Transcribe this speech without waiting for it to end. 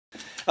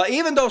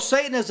Even though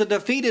Satan is a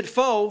defeated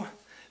foe,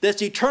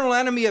 this eternal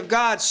enemy of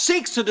God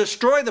seeks to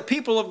destroy the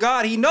people of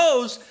God. He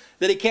knows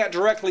that he can't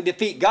directly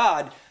defeat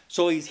God,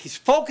 so he's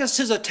focused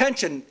his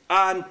attention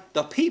on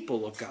the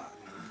people of God.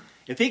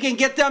 If he can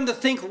get them to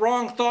think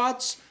wrong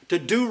thoughts, to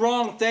do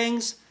wrong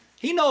things,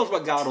 he knows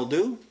what God will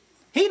do.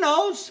 He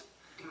knows.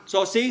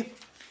 So see,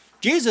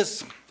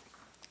 Jesus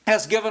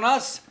has given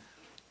us,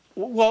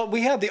 well,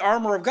 we have the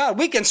armor of God.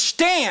 We can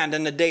stand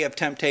in the day of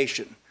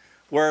temptation.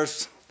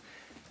 Whereas,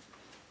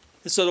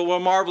 this is a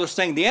marvelous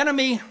thing. The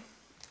enemy,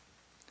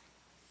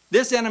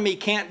 this enemy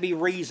can't be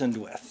reasoned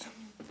with.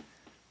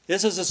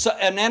 This is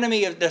an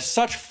enemy that's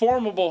such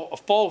formidable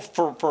foe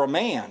for a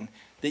man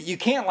that you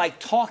can't like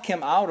talk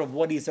him out of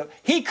what he's...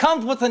 He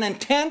comes with an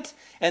intent,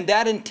 and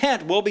that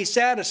intent will be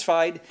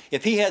satisfied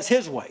if he has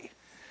his way.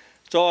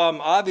 So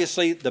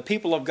obviously, the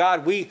people of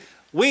God, we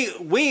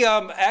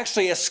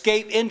actually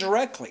escape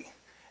indirectly.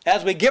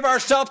 As we give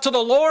ourselves to the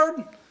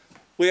Lord,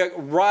 we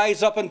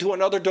rise up into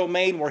another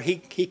domain where he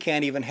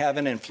can't even have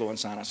an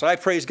influence on us. So I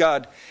praise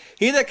God.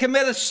 He that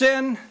committeth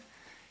sin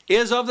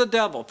is of the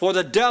devil, for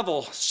the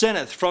devil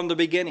sinneth from the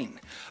beginning.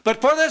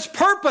 But for this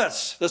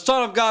purpose the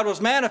Son of God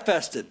was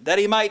manifested, that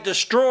he might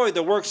destroy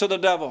the works of the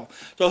devil.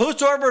 So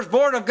whosoever is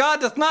born of God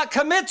doth not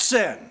commit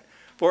sin,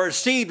 for his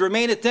seed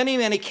remaineth in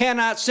him, and he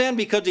cannot sin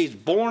because he's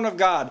born of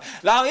God.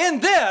 Now in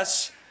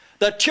this,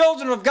 the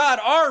children of God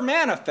are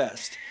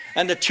manifest,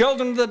 and the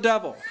children of the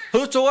devil.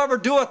 Whosoever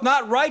doeth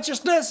not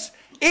righteousness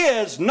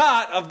is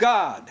not of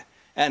God,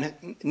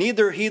 and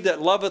neither he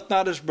that loveth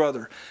not his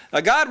brother. Now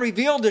God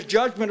revealed his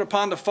judgment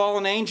upon the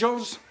fallen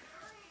angels.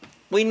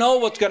 We know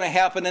what's going to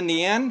happen in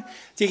the end.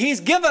 See, he's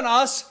given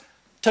us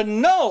to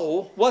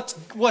know what's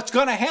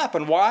going to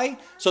happen. Why?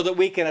 So that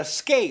we can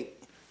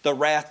escape the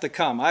wrath to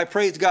come. I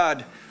praise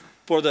God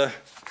for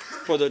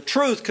the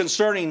truth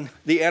concerning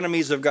the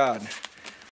enemies of God.